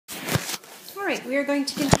right, we are going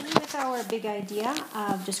to continue with our big idea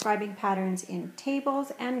of describing patterns in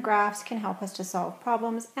tables, and graphs can help us to solve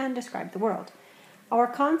problems and describe the world. Our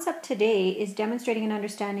concept today is demonstrating an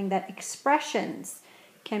understanding that expressions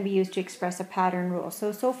can be used to express a pattern rule.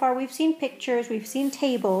 So far we've seen pictures, we've seen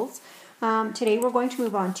tables. Today we're going to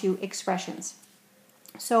move on to expressions.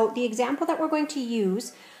 So the example that we're going to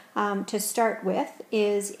use to start with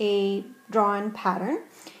is a drawn pattern.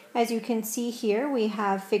 As you can see here, we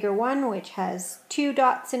have figure 1, which has 2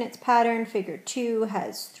 dots in its pattern. Figure 2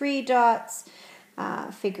 has 3 dots.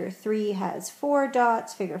 Figure 3 has 4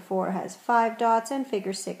 dots. Figure 4 has 5 dots. And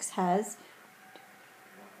figure 6 has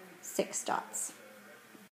 6 dots.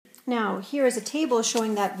 Now, here is a table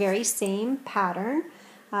showing that very same pattern.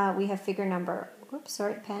 We have figure number,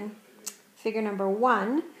 figure number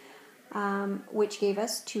 1, which gave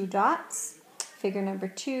us 2 dots. Figure number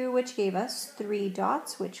 2, which gave us 3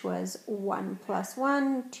 dots, which was 1 plus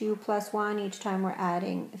 1, 2 plus 1. Each time we're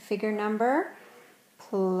adding figure number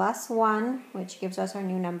plus 1, which gives us our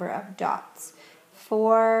new number of dots.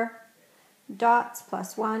 4 dots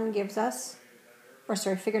plus 1 gives us,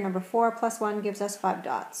 figure number 4 plus 1 gives us 5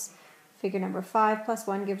 dots. Figure number 5 plus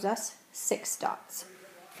 1 gives us 6 dots.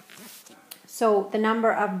 So the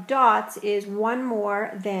number of dots is 1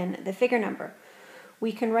 more than the figure number.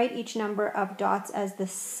 We can write each number of dots as the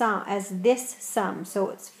sum, as this sum. So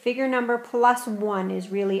it's figure number plus 1 is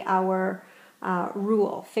really our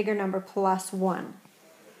rule. Figure number plus 1.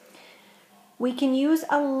 We can use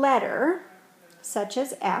a letter such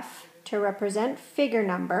as F to represent figure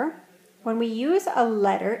number. When we use a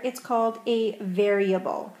letter, it's called a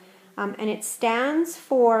variable. And it stands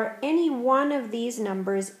for any one of these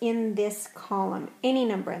numbers in this column, any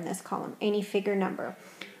number in this column, any figure number.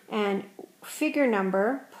 And figure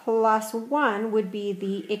number plus 1 would be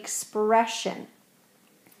the expression.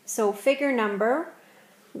 So figure number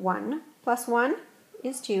 1 plus 1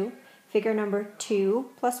 is 2. Figure number 2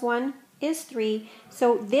 plus 1 is 3.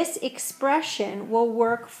 So this expression will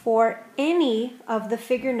work for any of the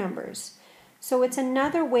figure numbers. So it's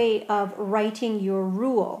another way of writing your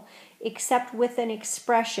rule. Except with an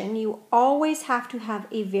expression, you always have to have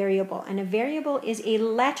a variable. And a variable is a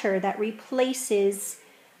letter that replaces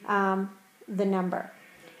the number.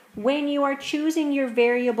 When you are choosing your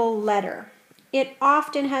variable letter, it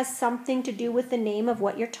often has something to do with the name of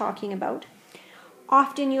what you're talking about.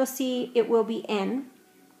 Often you'll see it will be N.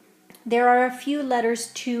 There are a few letters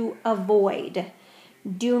to avoid.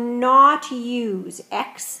 Do not use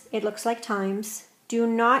X, it looks like times. Do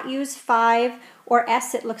not use 5 or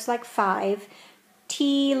S, it looks like 5.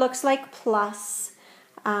 T looks like plus.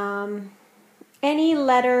 Any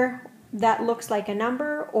letter that looks like a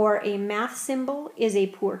number or a math symbol is a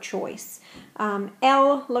poor choice.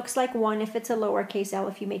 L looks like 1 if it's a lowercase l.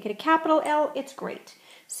 If you make it a capital L, it's great.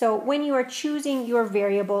 So when you are choosing your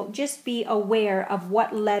variable, just be aware of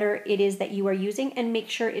what letter it is that you are using and make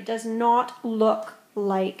sure it does not look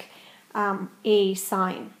like a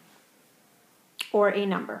sign or a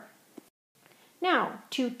number. Now,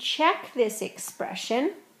 to check this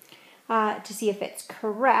expression, to see if it's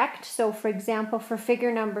correct. So for example, for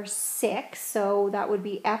figure number 6, so that would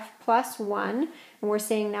be F plus 1, and we're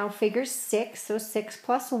saying now figure 6, so 6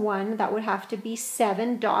 plus 1, that would have to be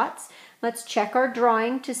 7 dots. Let's check our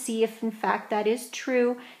drawing to see if in fact that is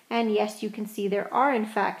true, and yes, you can see there are in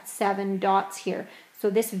fact 7 dots here. So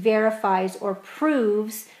this verifies or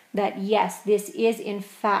proves that yes, this is in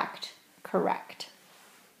fact correct.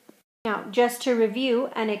 Now, just to review,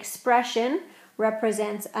 an expression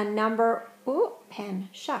represents a number,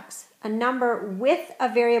 a number with a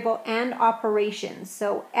variable and operation.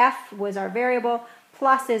 So F was our variable,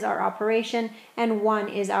 plus is our operation, and 1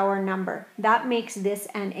 is our number. That makes this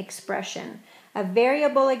an expression. A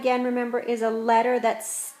variable, again, remember, is a letter that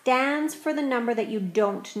stands for the number that you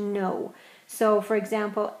don't know. So for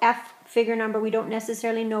example, F figure number, we don't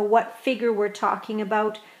necessarily know what figure we're talking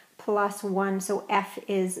about, plus 1, so F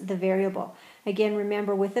is the variable. Again,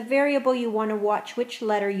 remember, with a variable, you want to watch which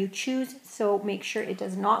letter you choose, so make sure it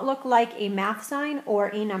does not look like a math sign or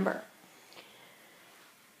a number.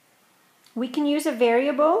 We can use a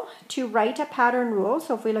variable to write a pattern rule.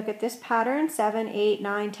 So if we look at this pattern, 7, 8,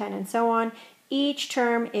 9, 10, and so on, each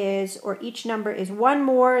term is, or each number is 1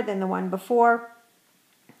 more than the one before.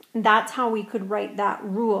 That's how we could write that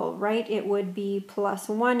rule, right? It would be plus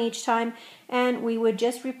 1 each time, and we would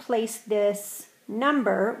just replace this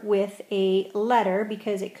number with a letter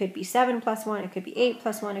because it could be 7 plus 1, it could be 8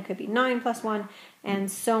 plus 1, it could be 9 plus 1,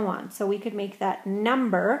 and so on. So we could make that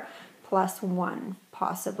number plus 1,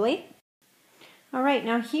 possibly. All right,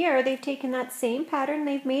 now here they've taken that same pattern,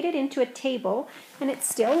 they've made it into a table, and it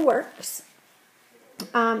still works.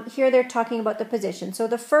 here they're talking about the position. So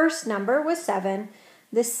the first number was 7,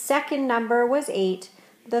 the second number was 8,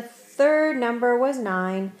 the third number was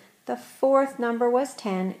 9, the fourth number was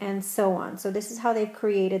 10, and so on. So this is how they've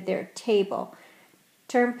created their table.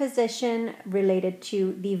 Term position related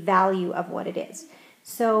to the value of what it is.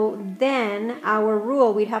 So then our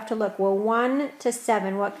rule, we'd have to look, well, 1 to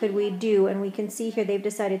 7, what could we do? And we can see here they've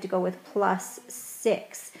decided to go with plus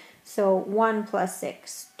 6. So 1 plus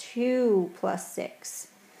 6, 2 plus 6,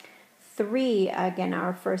 3, again,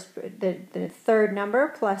 our first, the third number,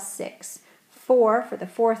 plus 6, 4 for the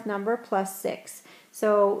fourth number, plus 6.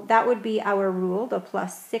 So that would be our rule, the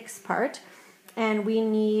plus 6 part. And we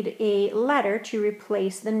need a letter to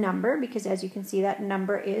replace the number, because as you can see, that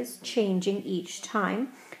number is changing each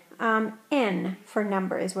time. N for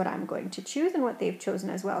number is what I'm going to choose, and what they've chosen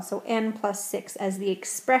as well. So n plus 6 as the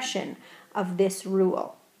expression of this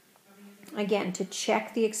rule. Again, to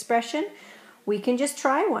check the expression, we can just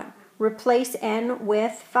try one. Replace n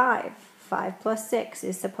with 5. 5 plus 6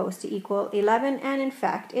 is supposed to equal 11, and in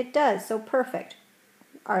fact it does, so perfect.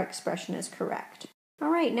 Our expression is correct. All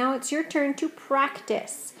right, now it's your turn to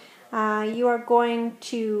practice. You are going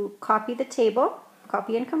to copy the table,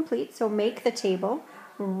 copy and complete, so make the table,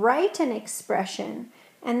 write an expression,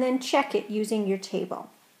 and then check it using your table.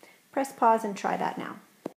 Press pause and try that now.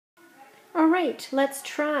 All right, let's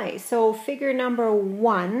try. So figure number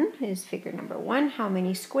 1 is figure number 1. How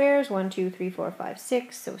many squares? 1, 2, 3, 4, 5,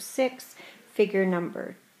 6, so 6. Figure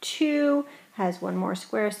number 2 has one more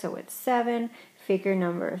square, so it's 7. Figure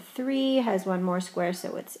number 3 has one more square,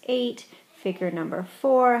 so it's 8. Figure number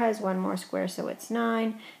 4 has one more square, so it's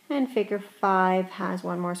 9. And figure 5 has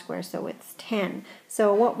one more square, so it's 10.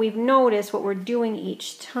 So what we've noticed, what we're doing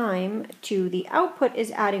each time to the output is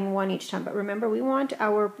adding 1 each time. But remember, we want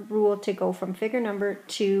our rule to go from figure number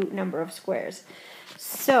to number of squares.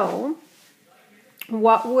 So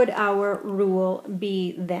what would our rule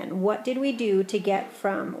be then? What did we do to get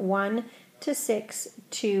from 1 to 6,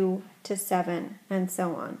 2 to 7, and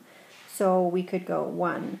so on? So we could go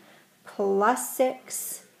 1 plus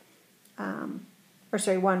 6,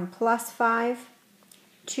 1 plus 5,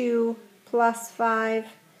 2 plus 5,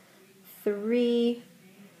 3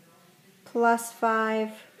 plus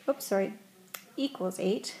 5, equals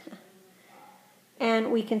 8.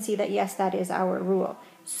 And we can see that, yes, that is our rule.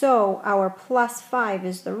 So our plus 5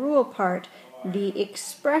 is the rule part. The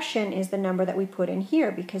expression is the number that we put in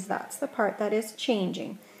here, because that's the part that is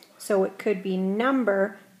changing. So it could be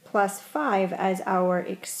number plus 5 as our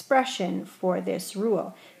expression for this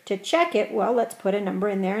rule. To check it, well, let's put a number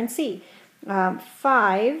in there and see.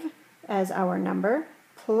 5 as our number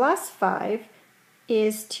plus 5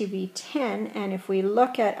 is to be 10, and if we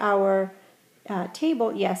look at our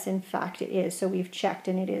table, yes, in fact it is. So we've checked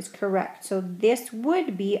and it is correct. So this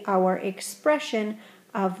would be our expression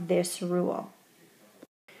of this rule.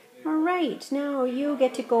 All right, now you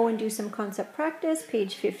get to go and do some concept practice.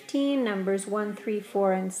 Page 15, numbers 1, 3,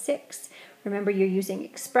 4, and 6. Remember, you're using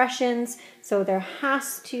expressions, so there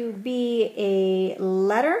has to be a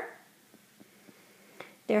letter.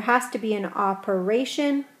 There has to be an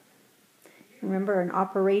operation. Remember, an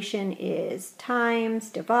operation is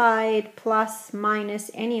times, divide, plus,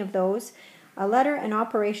 minus, any of those. A letter, an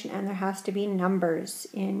operation, and there has to be numbers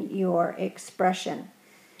in your expression.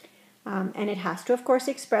 And it has to, of course,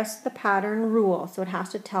 express the pattern rule. So it has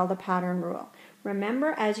to tell the pattern rule.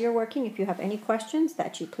 Remember, as you're working, if you have any questions,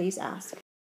 that you please ask.